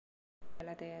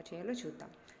ఎలా తయారు చేయాలో చూద్దాం.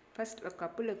 ఫస్ట్ ఒక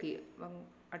కప్పులోకి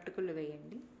అటుకులు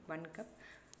వేయండి, 1 cup.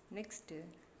 Next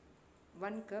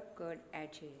 1 cup curd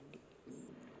add చేయండి.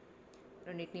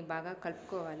 రెండింటిని బాగా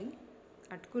కలుపుకోవాలి.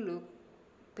 అటుకులు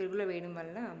పెరుగులో వేయడం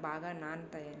వల్ల బాగా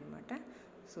నానుతాయి అన్నమాట.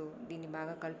 సో దీన్ని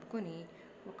బాగా కలుపుకొని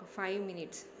ఒక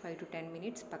 5 to 10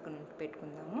 మినిట్స్ పక్కన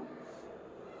పెట్టుకుందాము.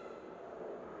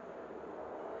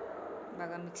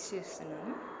 బాగా మిక్స్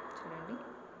చేస్తున్నాను, చూడండి.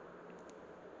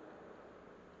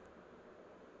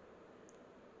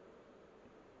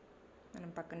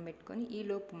 మనం పక్కన పెట్టుకొని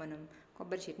ఈలోపు మనం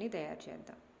కొబ్బరి చట్నీ తయారు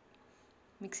చేద్దాం.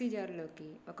 మిక్సీ జార్లోకి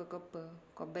 1 కప్పు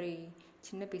కొబ్బరి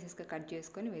చిన్న పీసెస్గా కట్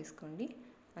చేసుకొని వేసుకోండి.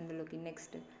 అందులోకి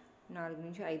నెక్స్ట్ 4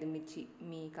 నుంచి 5 మిర్చి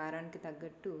మీ కారానికి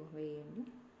తగ్గట్టు వేయండి.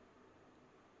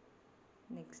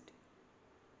 నెక్స్ట్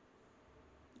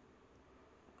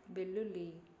వెల్లుల్లి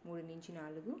 3 నుంచి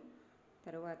 4.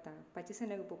 తర్వాత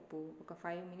పచ్చిశనగపప్పు ఒక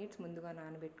 5 మినిట్స్ ముందుగా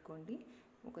నానబెట్టుకోండి.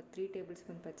 ఒక 3 టేబుల్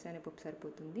స్పూన్ పచ్చిశనగపప్పు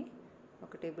సరిపోతుంది.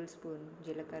 1 టేబుల్ స్పూన్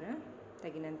జీలకర్ర,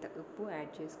 తగినంత ఉప్పు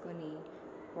యాడ్ చేసుకొని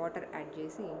వాటర్ యాడ్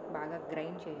చేసి బాగా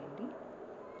గ్రైండ్ చేయండి.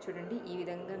 చూడండి, ఈ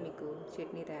విధంగా మీకు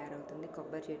చట్నీ తయారవుతుంది,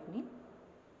 కొబ్బరి చట్నీ.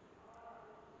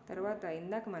 తర్వాత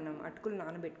ఇందాక మనం అటుకులు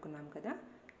నానబెట్టుకున్నాం కదా,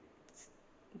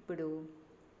 ఇప్పుడు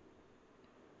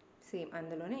సేమ్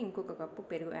అందులోనే ఇంకొక కప్పు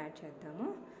పెరుగు యాడ్ చేద్దాము.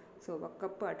 సో 1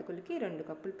 కప్పు అటుకులకి 2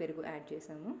 కప్పులు పెరుగు యాడ్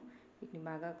చేసాము. వీటిని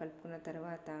బాగా కలుపుకున్న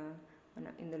తర్వాత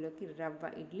మనం ఇందులోకి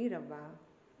ఇడ్లీ రవ్వ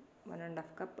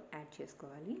 1.5 కప్ యాడ్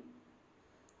చేసుకోవాలి.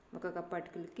 1 కప్పు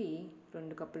అటుకులకి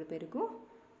 2 కప్పులు పెరుగు,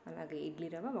 అలాగే ఇడ్లీ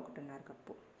రవ్వ 1.5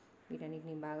 కప్పు.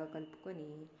 వీటన్నిటిని బాగా కలుపుకొని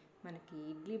మనకి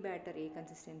ఇడ్లీ బ్యాటర్ ఏ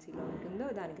కన్సిస్టెన్సీలో ఉంటుందో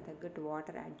దానికి తగ్గట్టు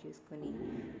వాటర్ యాడ్ చేసుకొని,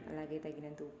 అలాగే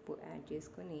తగినంత ఉప్పు యాడ్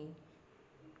చేసుకొని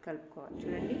కలుపుకోవాలి.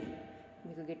 చూడండి,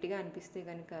 మీకు గట్టిగా అనిపిస్తే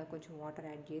కనుక కొంచెం వాటర్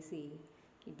యాడ్ చేసి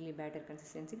ఇడ్లీ బ్యాటర్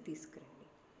కన్సిస్టెన్సీకి తీసుకురండి.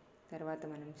 తర్వాత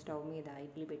మనం స్టవ్ మీద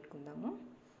ఇడ్లీ పెట్టుకుందాము.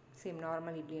 సేమ్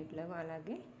నార్మల్ ఇడ్లీ ఎట్లాగో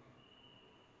అలాగే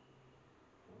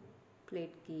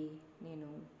ప్లేట్కి నేను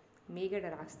మీగడ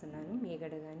రాస్తున్నాను.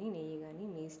 మీగడ కానీ నెయ్యి కానీ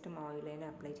మీ ఇష్టం, ఆయిల్ అయినా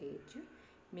అప్లై చేయొచ్చు.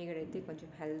 మీగడ అయితే కొంచెం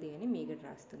హెల్దీ అని మీగడ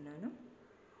రాస్తున్నాను.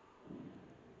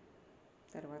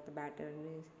 తర్వాత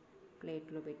బ్యాటర్ని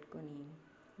ప్లేట్లో పెట్టుకొని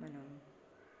మనం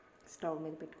స్టవ్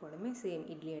మీద పెట్టుకోవడమే. సేమ్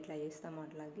ఇడ్లీ ఎట్లా చేస్తామో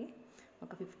అట్లాగే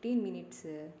ఒక 15 మినిట్స్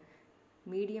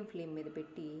మీడియం ఫ్లేమ్ మీద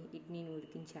పెట్టి ఇడ్లీని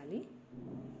ఉడికించాలి.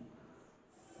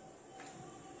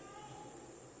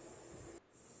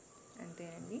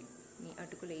 అంతేనండి, మీ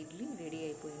అటుకుల ఇడ్లీ రెడీ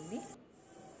అయిపోయింది.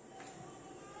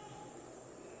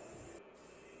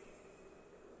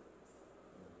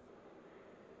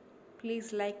 Please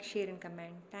like, share and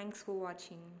comment. Thanks for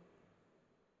watching.